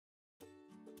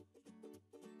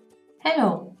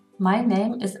Hello, my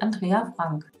name is Andrea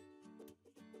Frank.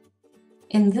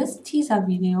 In this teaser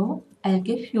video, I'll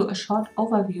give you a short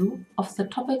overview of the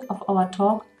topic of our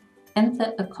talk and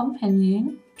the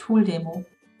accompanying tool demo.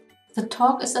 The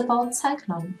talk is about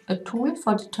Cyclon, a tool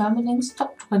for determining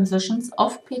stop transitions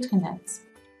of Petri Nets.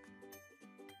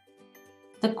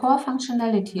 The core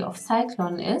functionality of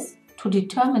Cyclon is to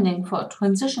determining for a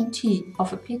transition T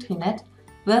of a Petri net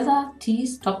whether T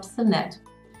stops the net.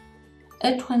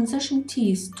 A transition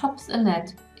T stops a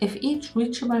net if each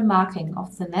reachable marking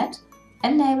of the net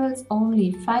enables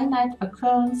only finite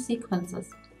occurrence sequences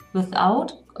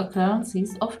without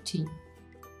occurrences of T.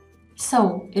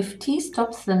 So, if T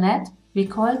stops the net, we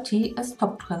call T a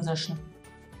stop transition.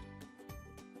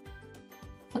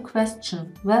 The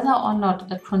question whether or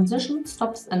not a transition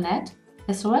stops a net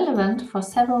is relevant for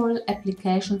several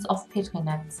applications of Petri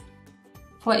nets.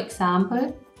 For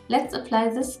example, let's apply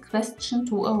this question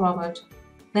to a robot.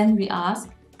 Then we ask,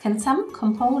 can some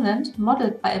component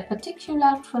modeled by a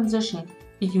particular transition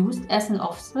be used as an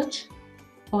off switch?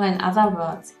 Or in other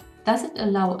words, does it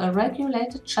allow a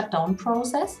regulated shutdown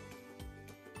process?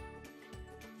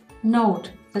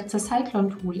 Note that the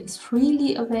Cyclon tool is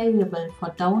freely available for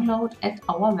download at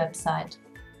our website.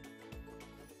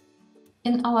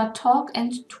 In our talk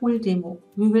and tool demo,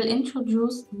 we will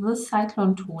introduce the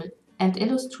Cyclon tool and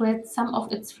illustrate some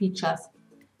of its features.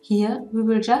 Here, we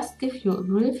will just give you a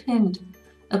brief hint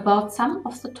about some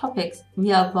of the topics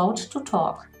we are about to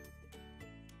talk.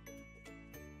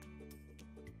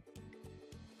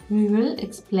 We will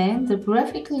explain the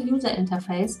graphical user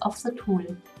interface of the tool.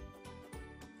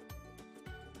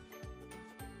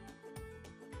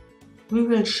 We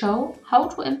will show how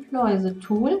to employ the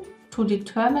tool to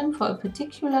determine for a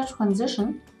particular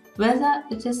transition whether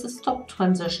it is a stop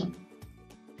transition.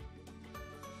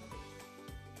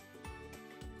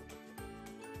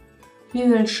 We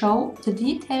will show the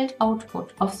detailed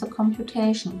output of the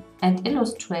computation and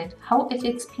illustrate how it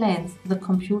explains the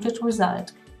computed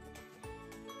result.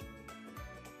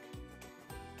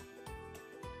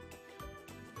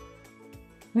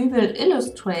 We will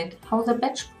illustrate how the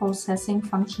batch processing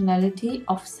functionality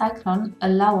of Cyclon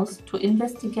allows to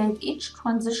investigate each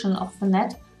transition of the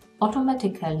net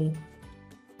automatically.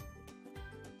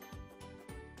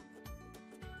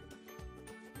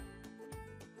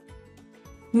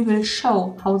 We will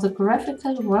show how the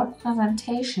graphical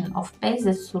representation of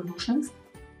basis solutions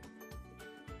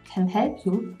can help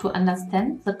you to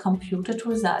understand the computed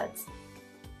results.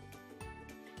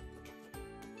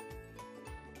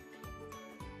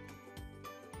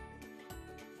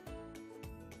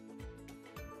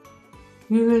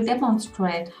 We will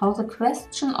demonstrate how the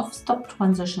question of stop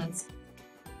transitions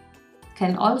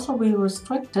can also be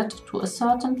restricted to a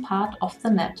certain part of the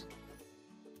net.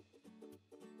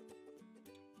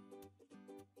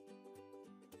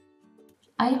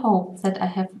 I hope that I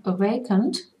have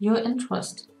awakened your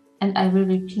interest, and I will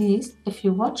be pleased if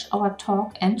you watch our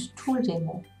talk and tool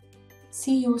demo.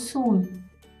 See you soon!